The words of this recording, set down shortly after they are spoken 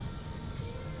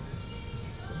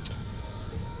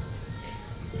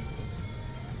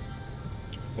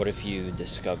What if you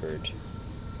discovered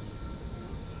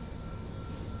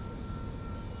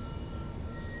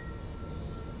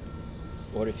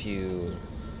what if you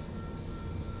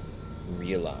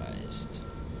realized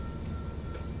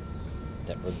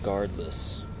that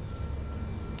regardless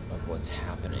of what's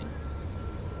happening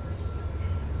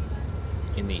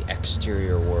in the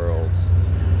exterior world,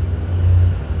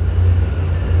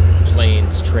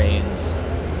 planes, trains,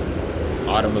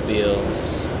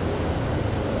 automobiles,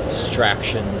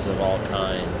 distractions of all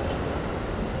kind,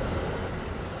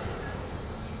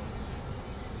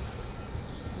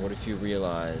 what if you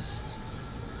realized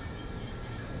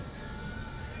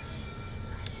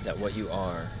that what you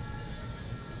are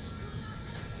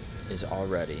is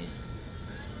already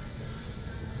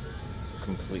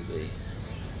completely,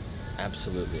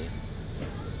 absolutely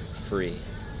free,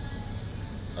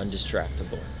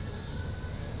 undistractable,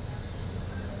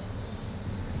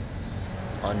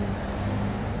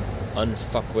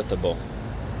 unfuckwithable,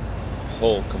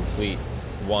 whole, complete,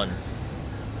 one,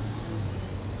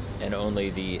 and only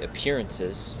the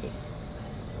appearances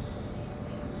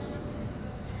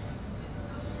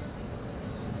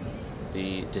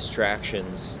the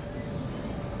distractions,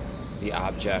 the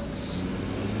objects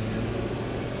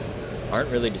aren't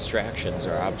really distractions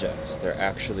or objects. They're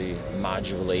actually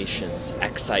modulations,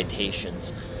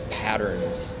 excitations,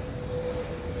 patterns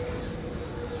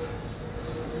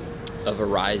of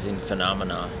arising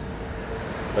phenomena.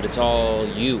 But it's all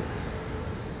you.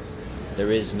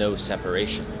 There is no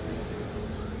separation.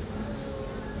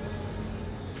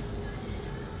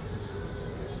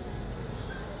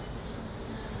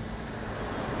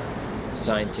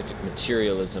 Scientific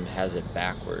materialism has it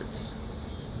backwards,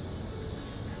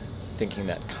 thinking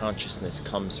that consciousness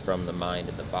comes from the mind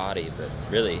and the body, but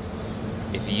really,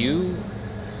 if you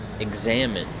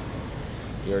examine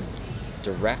your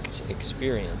direct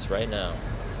experience right now,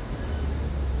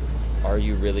 are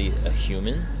you really a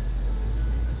human?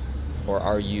 Or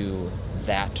are you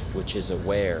that which is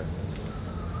aware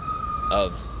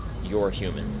of your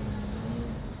human?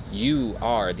 You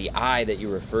are the I that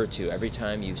you refer to every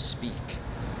time you speak.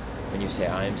 When you say,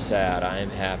 I am sad, I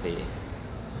am happy.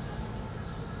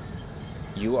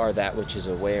 You are that which is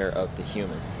aware of the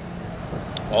human.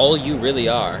 All you really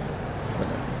are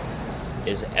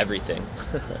is everything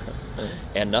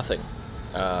and nothing.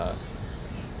 But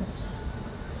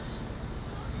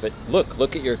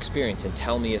look at your experience and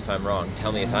tell me if I'm wrong.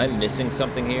 Tell me if I'm missing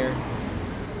something here.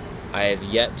 I have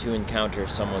yet to encounter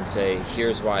someone say,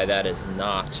 here's why that is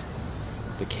not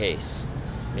the case.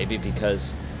 Maybe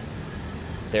because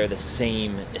they're the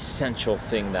same essential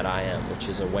thing that I am, which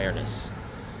is awareness.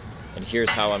 And here's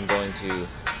how I'm going to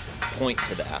point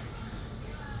to that,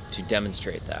 to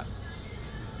demonstrate that.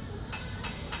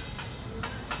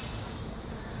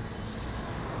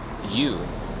 You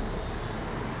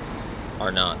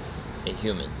are not a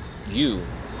human. You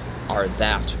are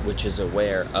that which is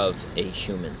aware of a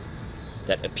human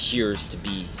that appears to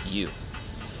be you.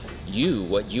 You,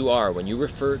 what you are, when you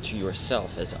refer to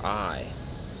yourself as I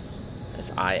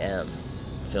am,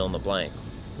 fill in the blank,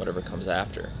 whatever comes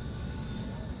after.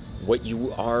 What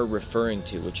you are referring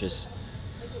to, which is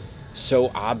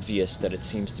so obvious that it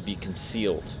seems to be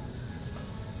concealed,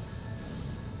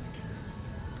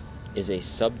 is a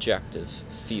subjective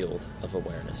field of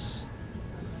awareness.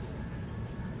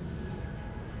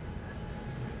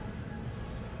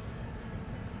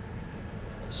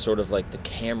 Sort of like the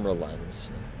camera lens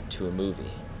to a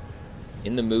movie.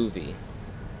 In the movie,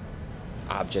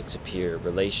 objects appear,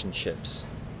 relationships,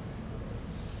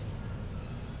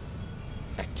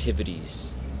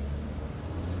 activities,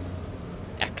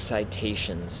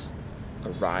 excitations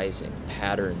arising,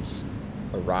 patterns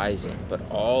arising, but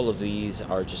all of these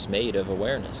are just made of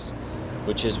awareness,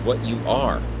 which is what you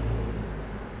are.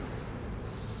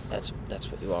 That's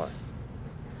what you are.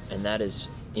 And that is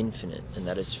infinite, and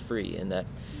that is free, and that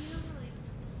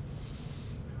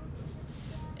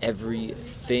every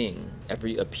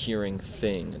appearing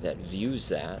thing that views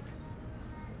that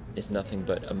is nothing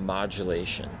but a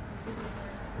modulation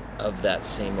of that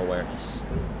same awareness.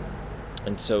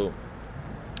 And so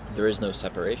there is no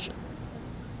separation.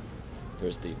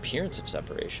 There's the appearance of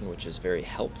separation, which is very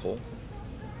helpful.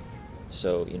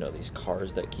 So, these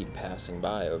cars that keep passing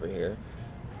by over here,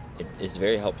 it is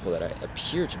very helpful that I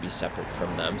appear to be separate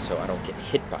from them so I don't get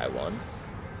hit by one.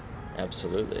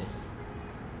 Absolutely.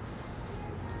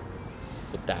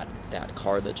 But that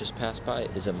car that just passed by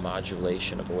is a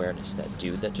modulation of awareness. That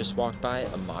dude that just walked by,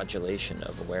 a modulation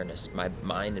of awareness. My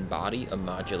mind and body, a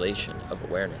modulation of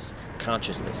awareness.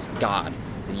 Consciousness, God,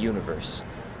 the universe,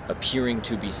 appearing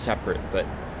to be separate but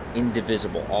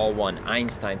indivisible, all one.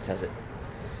 Einstein says it.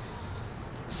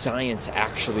 Science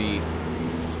actually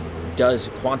does,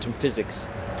 quantum physics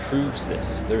proves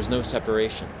this. There's no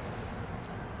separation.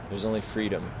 There's only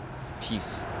freedom,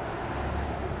 peace.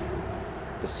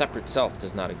 The separate self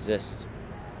does not exist.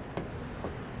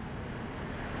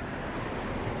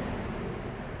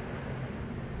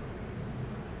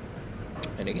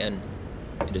 And again,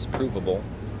 it is provable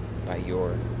by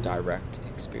your direct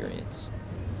experience.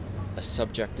 A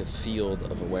subjective field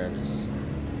of awareness.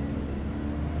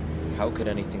 How could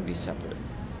anything be separate?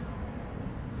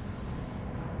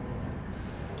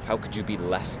 How could you be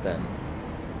less than?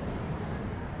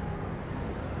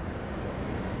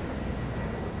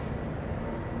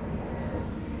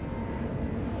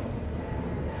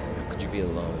 How could you be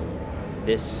alone?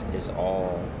 This is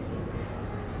all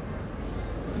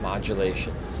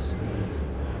modulations,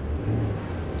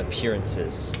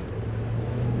 appearances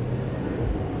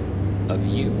of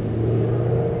you.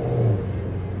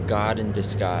 God in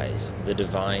disguise, the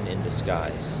divine in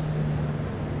disguise,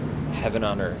 heaven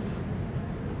on earth,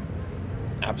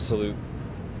 absolute,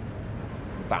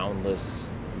 boundless,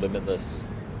 limitless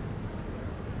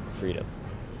freedom.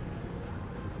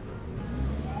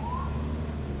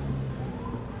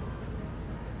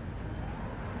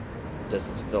 Does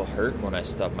it still hurt when I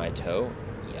stub my toe?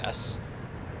 Yes.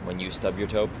 When you stub your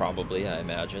toe, probably, I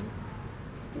imagine.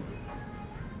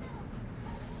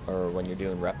 Or when you're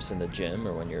doing reps in the gym,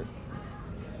 or when you're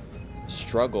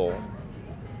struggle,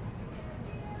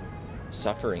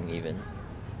 suffering even,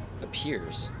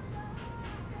 appears.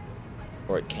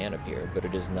 Or it can appear, but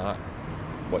it is not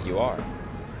what you are.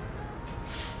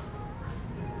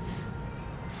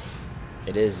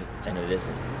 It is and it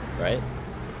isn't, right?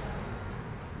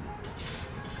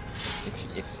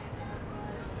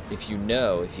 If you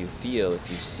know, if you feel, if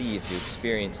you see, if you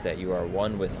experience that you are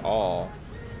one with all,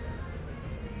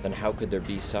 then how could there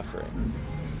be suffering?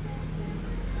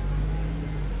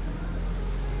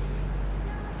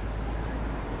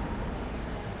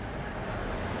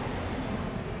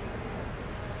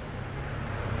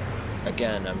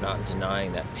 Again, I'm not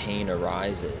denying that pain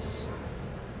arises.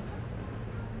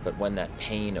 But when that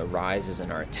pain arises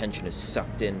and our attention is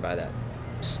sucked in by that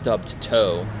stubbed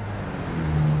toe,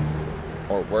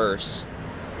 or worse,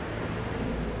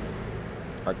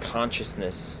 our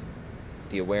consciousness,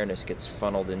 the awareness gets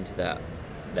funneled into that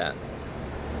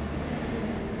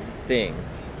thing,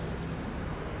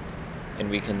 and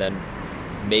we can then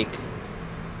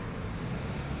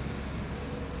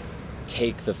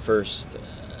take the first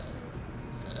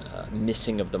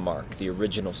missing of the mark, the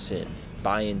original sin,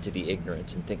 buy into the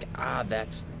ignorance and think,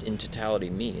 that's in totality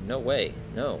me. No way.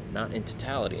 No, not in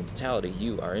totality. In totality,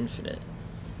 you are infinite.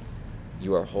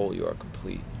 You are whole, you are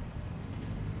complete.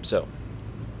 So,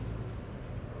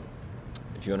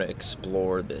 if you want to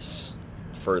explore this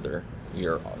further,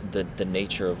 the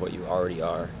nature of what you already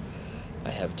are,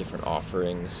 I have different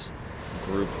offerings,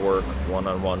 group work,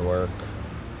 one-on-one work,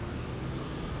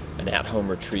 an at-home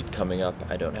retreat coming up.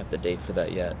 I don't have the date for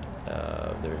that yet.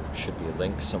 There should be a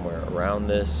link somewhere around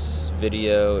this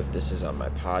video. If this is on my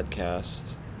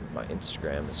podcast, my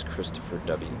Instagram is Christopher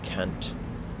W. Kent.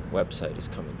 Website is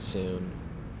coming soon.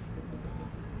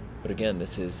 But again,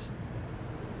 this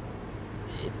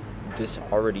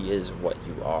already is what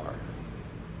you are.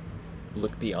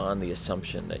 Look beyond the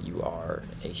assumption that you are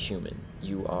a human.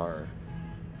 You are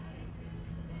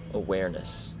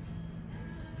awareness.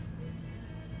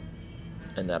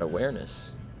 And that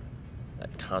awareness,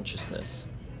 that consciousness,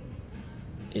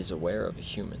 is aware of a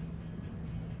human.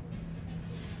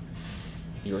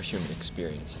 Your human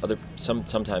experience.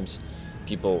 Sometimes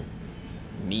people,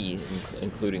 me,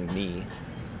 including me,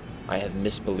 I have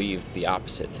misbelieved the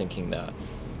opposite, thinking that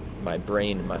my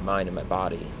brain and my mind and my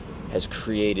body has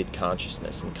created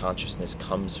consciousness, and consciousness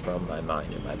comes from my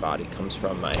mind and my body comes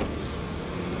from my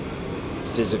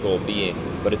physical being,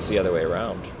 but it's the other way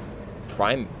around.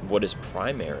 What is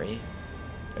primary,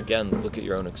 again, look at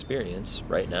your own experience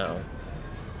right now,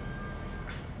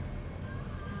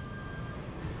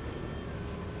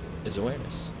 is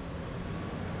awareness,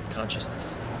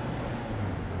 consciousness.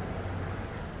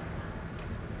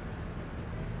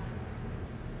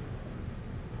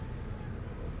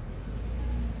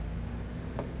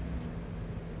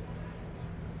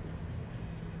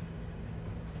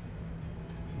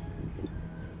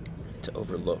 It's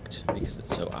overlooked because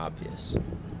it's so obvious.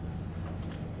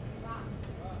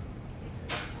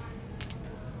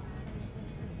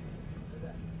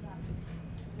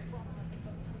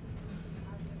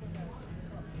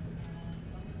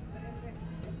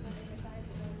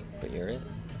 But you're it.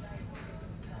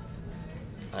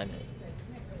 I'm it.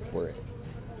 We're it.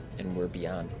 And we're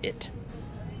beyond it.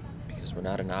 Because we're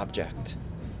not an object.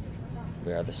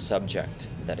 We are the subject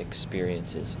that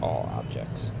experiences all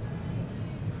objects.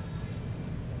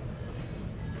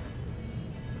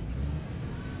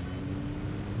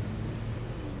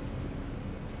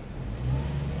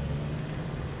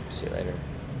 See you later.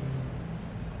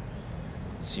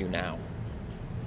 See you now.